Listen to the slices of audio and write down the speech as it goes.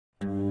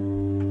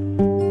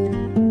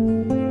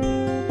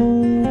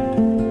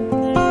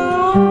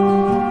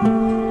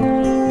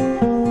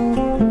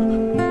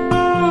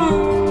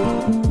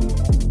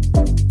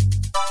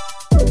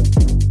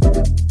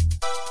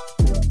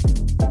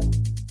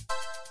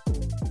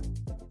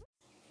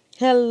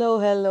Hello,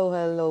 hello,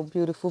 hello,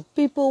 beautiful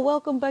people.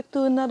 Welcome back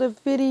to another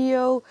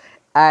video.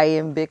 I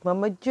am Big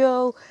Mama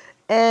Joe,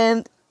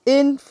 and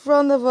in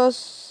front of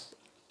us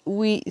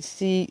we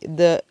see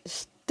the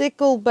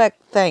stickleback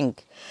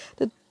tank,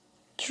 the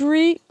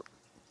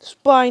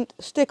three-spined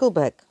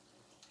stickleback.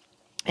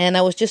 And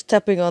I was just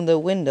tapping on the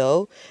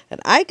window,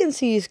 and I can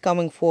see he's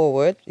coming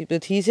forward,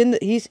 but he's in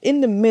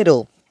the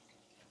middle.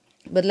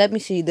 But let me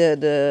see,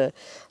 the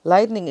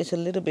lightning is a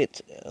little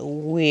bit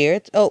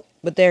weird. Oh,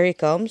 but there he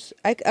comes.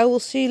 I will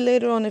see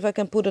later on if I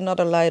can put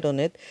another light on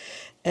it.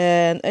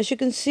 And as you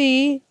can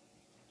see,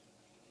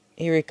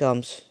 here he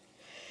comes.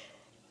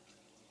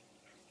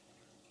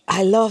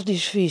 I love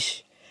these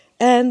fish.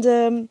 And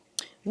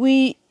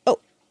oh,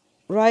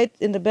 right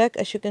in the back,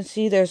 as you can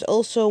see, there's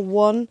also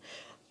one.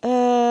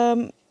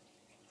 Um,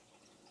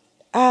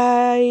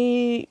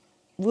 I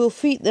will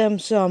feed them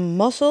some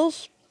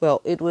mussels.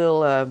 Well, it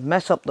will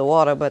mess up the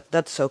water, but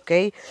that's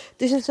okay.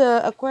 This is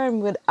an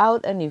aquarium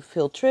without any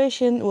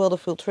filtration. Well, the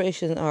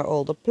filtration are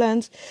all the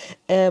plants.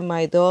 And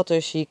my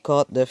daughter, she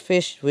caught the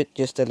fish with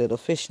just a little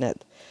fish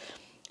net.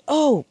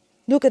 Oh,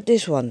 look at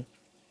this one.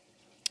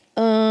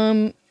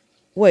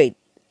 Wait,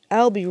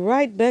 I'll be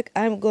right back.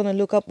 I'm gonna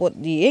look up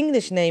what the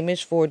English name is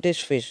for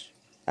this fish.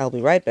 I'll be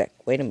right back.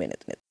 Wait a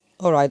minute.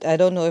 All right, I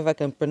don't know if I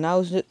can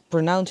pronounce it,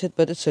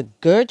 but it's a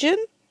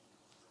gurgeon.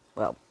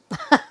 Well,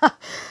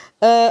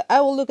 I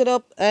will look it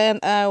up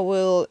and I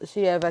will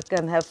see if I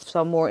can have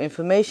some more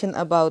information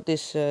about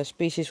this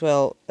species.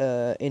 Well,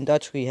 in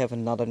Dutch we have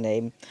another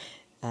name,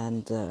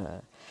 and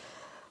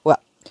well,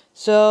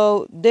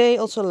 so they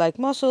also like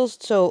mussels.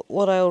 So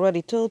what I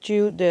already told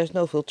you, there's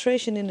no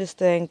filtration in this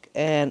tank,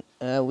 and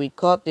we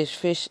caught this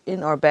fish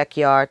in our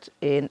backyard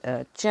in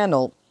a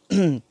channel.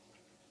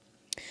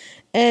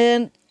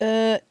 And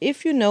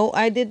if you know,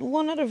 I did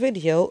one other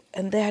video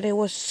and there they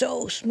were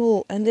so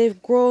small and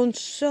they've grown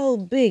so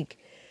big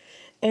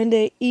and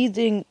they're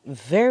eating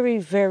very,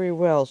 very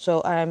well.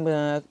 So I'm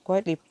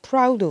quite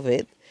proud of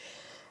it,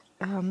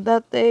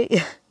 that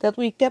they that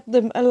we kept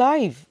them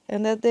alive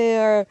and that they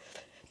are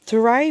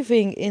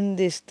thriving in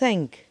this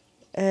tank.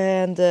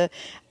 And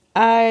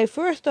I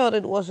first thought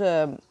it was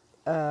a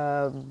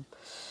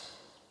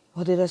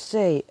what did I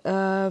say?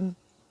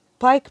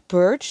 Pike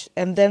perch,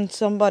 and then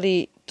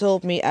somebody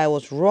told me I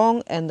was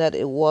wrong and that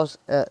it was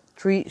a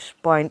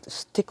three-spined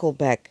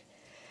stickleback,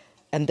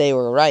 and they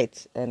were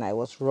right and I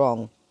was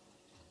wrong.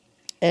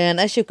 And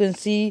as you can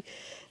see,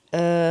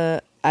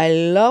 I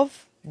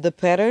love the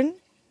pattern,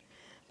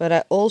 but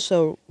I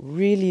also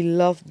really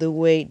love the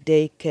way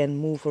they can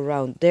move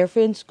around. Their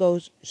fins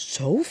goes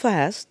so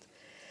fast.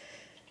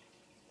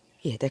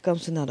 Yeah, there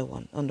comes another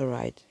one on the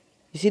right.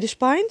 You see the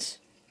spines?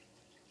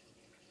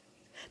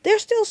 They're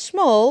still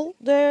small.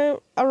 They're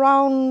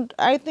around,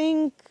 I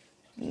think,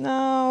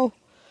 now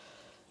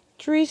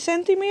 3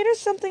 centimeters,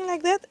 something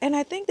like that. And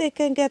I think they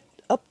can get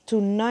up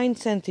to 9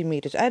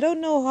 centimeters. I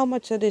don't know how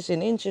much that is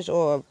in inches,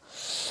 or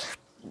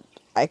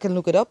I can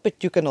look it up,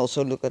 but you can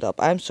also look it up.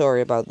 I'm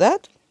sorry about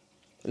that.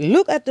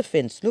 Look at the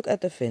fins. Look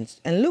at the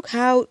fins. And look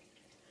how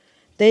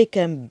they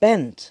can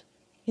bend.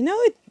 You know,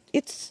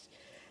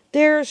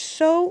 they're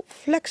so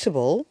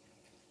flexible.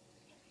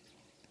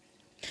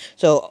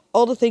 So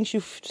all the things you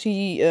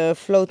see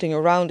floating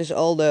around is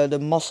all the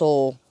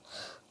muscle,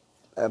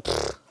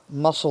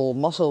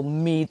 muscle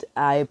meat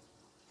I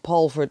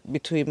pulvered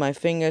between my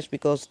fingers,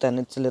 because then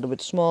it's a little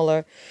bit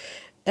smaller.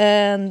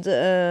 And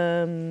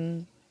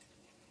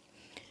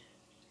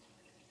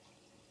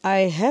I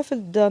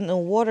haven't done a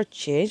water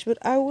change, but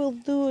I will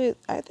do it,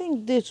 I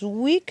think, this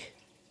week.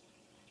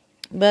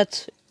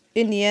 But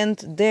in the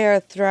end, they're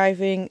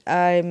thriving.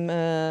 I'm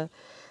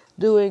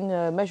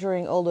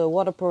measuring all the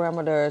water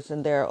parameters,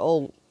 and they're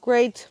all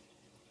great.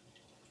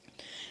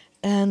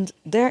 And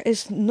there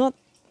is not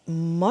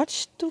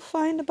much to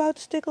find about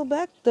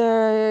stickleback.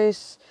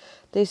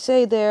 They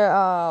say there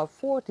are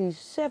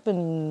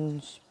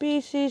 47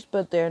 species,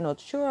 but they're not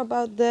sure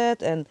about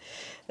that. And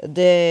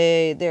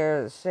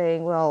they're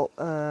saying, well,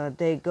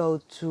 they go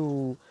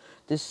to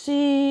the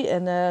sea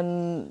and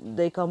then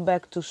they come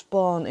back to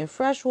spawn in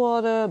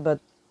freshwater. But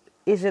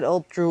is it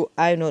all true?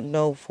 I don't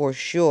know for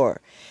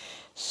sure.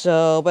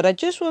 So, but I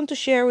just want to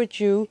share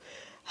with you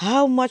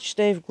how much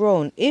they've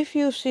grown. If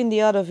you've seen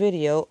the other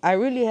video, I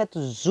really had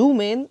to zoom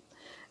in,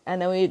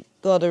 and then we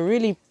got a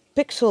really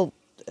pixeled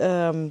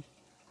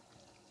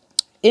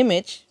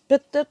image,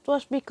 but that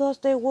was because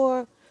they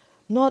were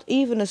not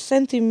even a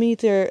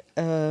centimeter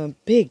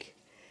big.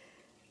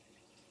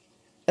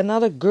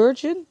 Another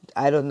gurgeon?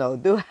 I don't know.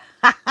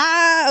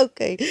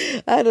 Okay,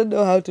 I don't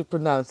know how to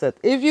pronounce that.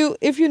 If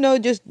you know,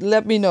 just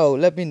let me know.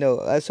 Let me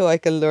know, so I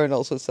can learn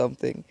also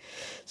something.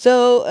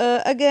 So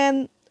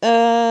again,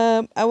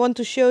 I want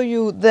to show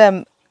you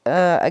them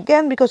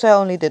again, because I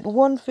only did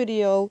one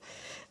video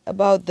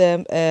about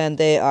them, and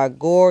they are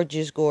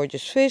gorgeous,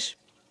 gorgeous fish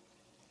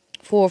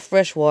for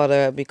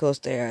freshwater, because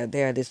they are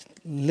this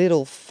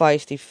little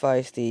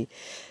feisty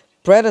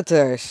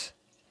predators.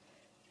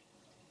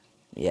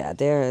 Yeah,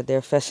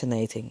 they're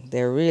fascinating.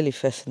 They're really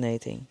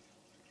fascinating.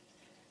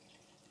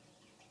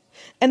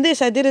 And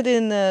this, I did it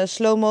in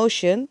slow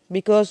motion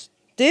because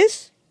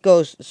this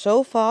goes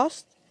so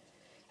fast.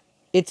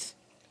 It's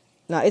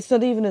Now it's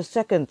not even a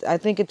second. I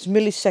think it's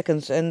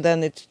milliseconds, and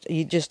then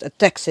he just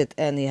attacks it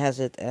and he has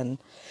it, and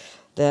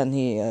then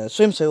he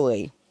swims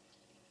away.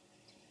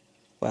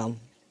 Well,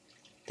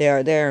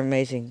 they're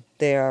amazing.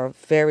 They are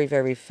very,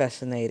 very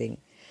fascinating.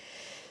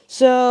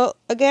 So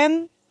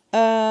again,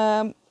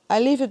 I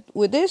leave it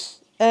with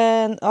this,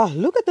 and oh,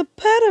 look at the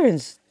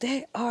patterns.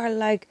 They are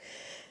like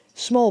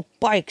small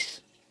pikes.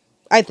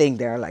 I think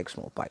they are like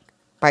small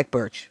pike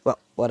perch. Well,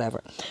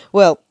 whatever.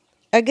 Well,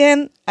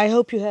 again, I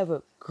hope you have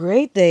a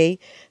great day.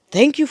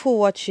 Thank you for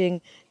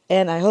watching,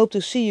 and I hope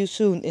to see you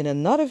soon in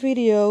another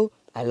video.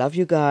 I love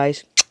you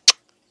guys.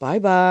 Bye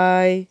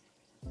bye.